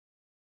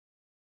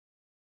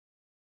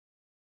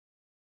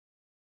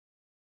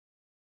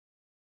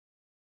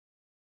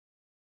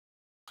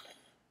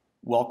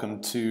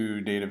Welcome to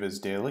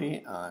DataViz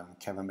Daily. I'm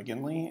Kevin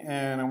McGinley,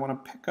 and I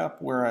want to pick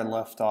up where I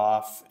left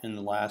off in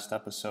the last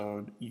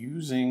episode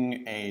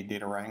using a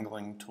data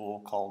wrangling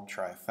tool called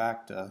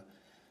Trifacta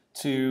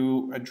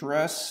to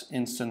address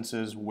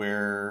instances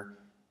where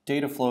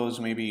data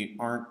flows maybe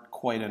aren't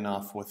quite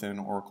enough within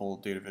Oracle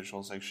Data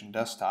Visualization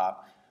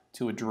Desktop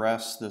to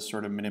address the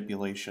sort of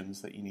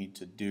manipulations that you need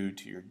to do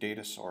to your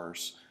data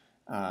source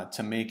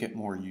to make it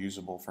more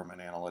usable from an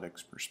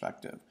analytics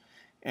perspective.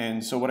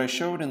 And so what I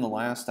showed in the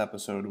last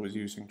episode was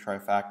using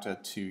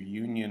Trifacta to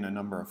union a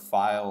number of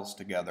files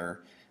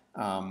together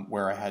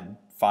where I had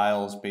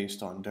files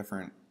based on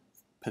different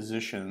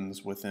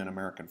positions within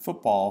American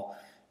football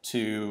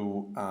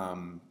to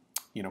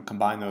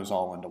combine those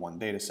all into one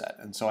data set.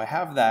 And so I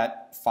have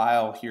that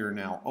file here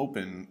now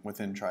open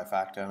within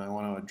Trifacta, and I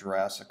want to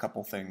address a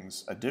couple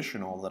things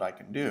additional that I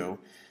can do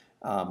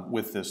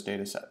with this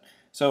data set.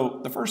 So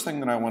the first thing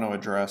that I want to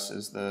address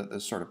is the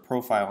sort of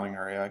profiling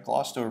area. I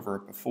glossed over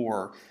it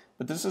before,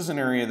 but this is an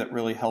area that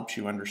really helps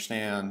you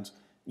understand,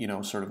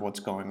 sort of what's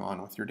going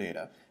on with your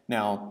data.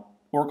 Now,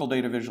 Oracle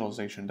Data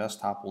Visualization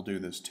Desktop will do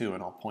this too,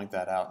 and I'll point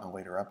that out in a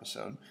later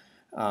episode.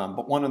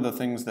 But one of the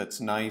things that's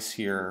nice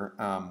here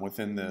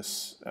within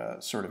this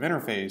sort of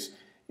interface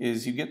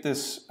is you get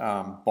this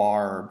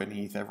bar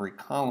beneath every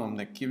column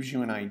that gives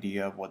you an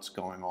idea of what's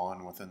going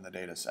on within the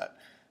data set.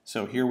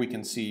 So here we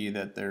can see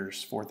that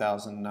there's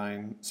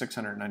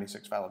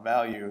 4,696 valid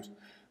values,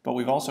 but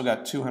we've also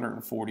got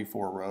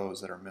 244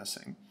 rows that are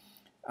missing.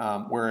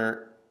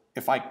 Where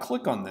if I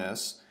click on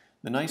this,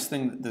 the nice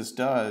thing that this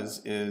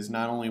does is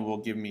not only will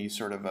give me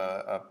sort of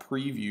a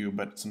preview,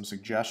 but some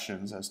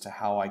suggestions as to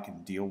how I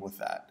can deal with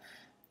that.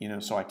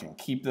 So I can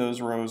keep those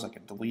rows, I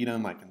can delete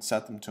them, I can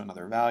set them to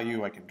another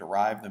value, I can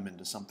derive them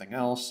into something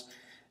else.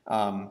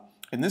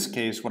 In this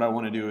case, what I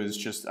want to do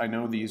is I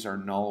know these are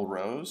null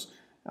rows,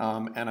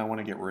 and I want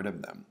to get rid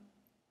of them.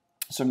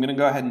 So I'm going to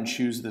go ahead and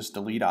choose this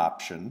delete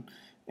option,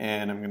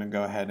 and I'm going to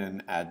go ahead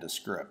and add to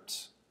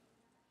script.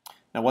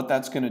 Now what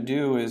that's going to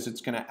do is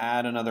it's going to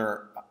add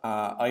another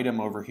item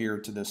over here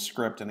to this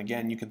script, and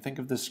again you can think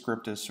of this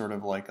script as sort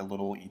of like a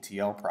little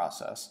ETL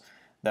process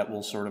that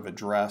will sort of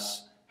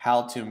address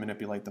how to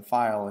manipulate the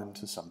file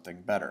into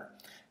something better.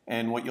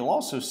 And what you'll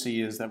also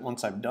see is that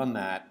once I've done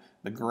that,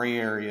 the gray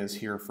areas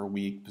here for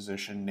week,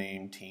 position,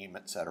 name, team,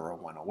 etc.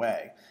 went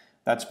away.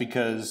 That's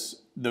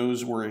because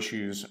those were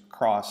issues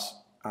across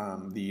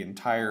the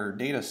entire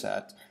data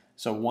set.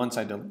 So once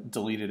I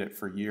deleted it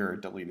for year,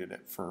 it deleted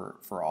it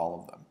for all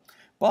of them.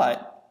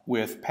 But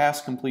with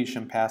pass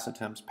completion, pass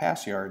attempts,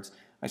 pass yards,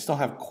 I still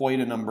have quite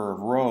a number of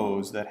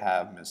rows that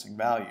have missing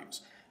values.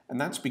 And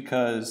that's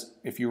because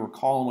if you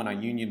recall when I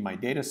unioned my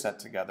data set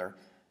together,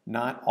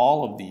 not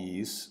all of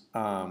these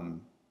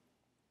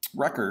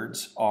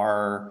records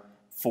are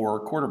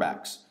for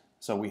quarterbacks.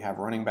 So we have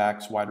running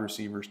backs, wide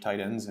receivers, tight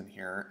ends in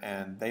here,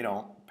 and they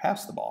don't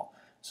pass the ball.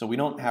 So we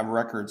don't have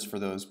records for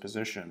those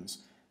positions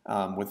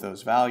with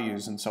those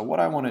values. And so what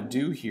I want to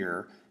do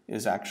here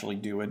is actually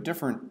do a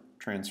different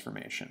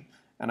transformation.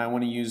 And I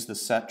want to use the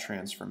set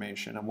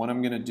transformation. And what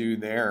I'm going to do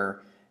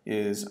there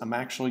is I'm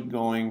actually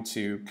going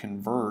to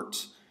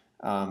convert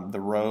the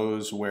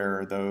rows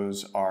where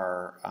those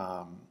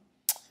are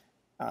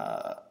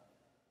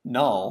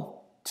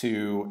null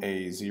to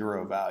a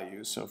 0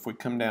 value. So if we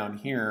come down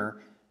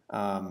here,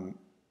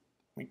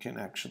 we can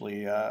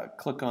actually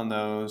click on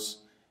those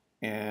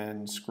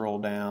and scroll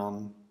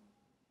down.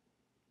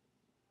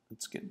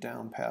 Let's get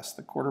down past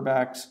the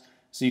quarterbacks.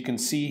 So you can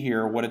see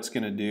here what it's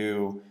going to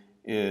do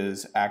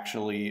is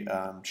actually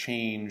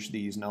change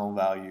these null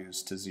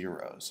values to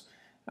zeros.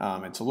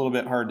 It's a little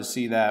bit hard to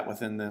see that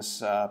within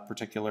this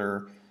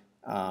particular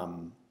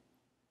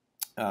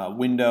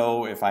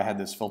window. If I had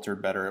this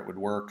filtered better, it would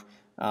work.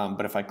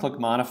 But if I click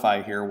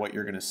modify here, what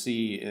you're going to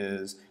see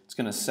is it's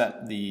going to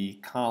set the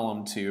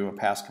column to a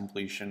pass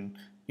completion,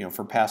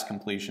 for pass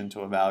completion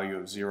to a value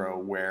of 0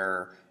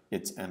 where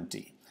it's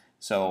empty.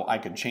 So I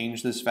could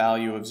change this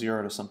value of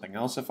 0 to something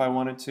else if I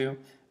wanted to,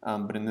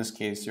 but in this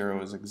case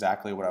 0 is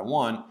exactly what I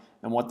want.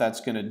 And what that's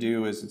going to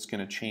do is it's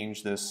going to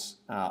change this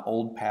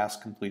old pass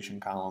completion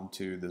column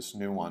to this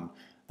new one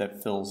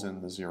that fills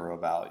in the 0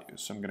 value.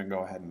 So I'm going to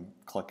go ahead and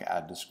click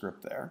add to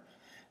script there.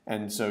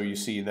 And so you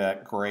see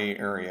that gray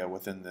area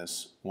within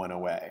this went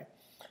away.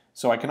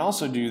 So I can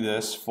also do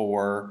this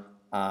for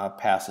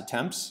pass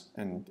attempts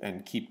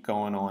and keep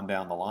going on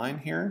down the line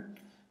here. I'm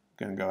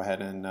going to go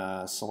ahead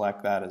and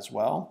select that as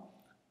well.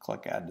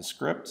 Click add to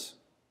script.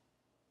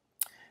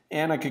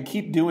 And I could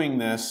keep doing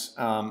this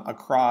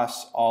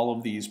across all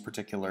of these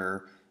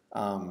particular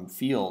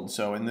fields.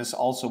 So, and this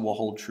also will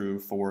hold true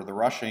for the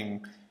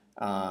rushing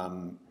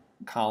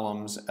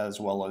columns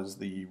as well as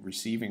the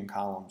receiving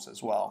columns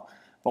as well.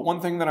 But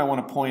one thing that I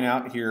want to point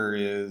out here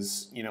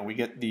is, we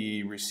get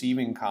the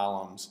receiving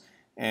columns,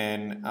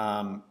 and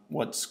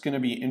what's going to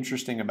be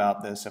interesting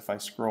about this, if I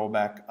scroll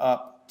back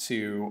up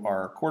to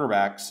our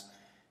quarterbacks,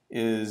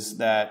 is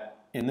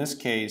that in this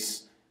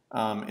case,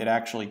 it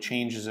actually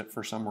changes it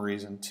for some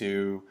reason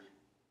to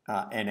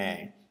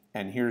NA.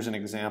 And here's an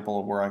example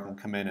of where I can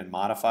come in and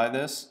modify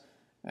this.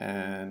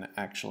 and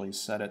actually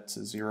set it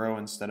to 0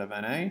 instead of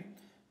NA,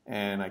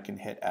 and I can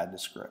hit add to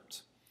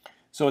script.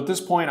 So at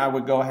this point I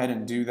would go ahead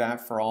and do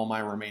that for all my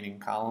remaining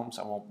columns.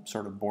 I won't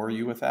sort of bore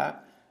you with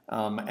that.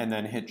 And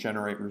then hit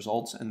generate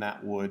results, and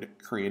that would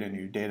create a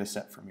new data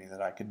set for me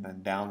that I could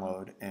then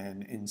download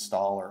and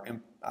install or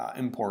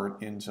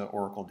import into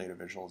Oracle Data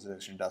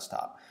Visualization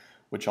Desktop,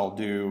 which I'll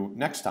do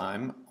next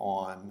time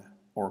on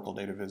Oracle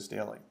Data Viz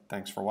Daily.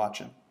 Thanks for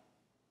watching.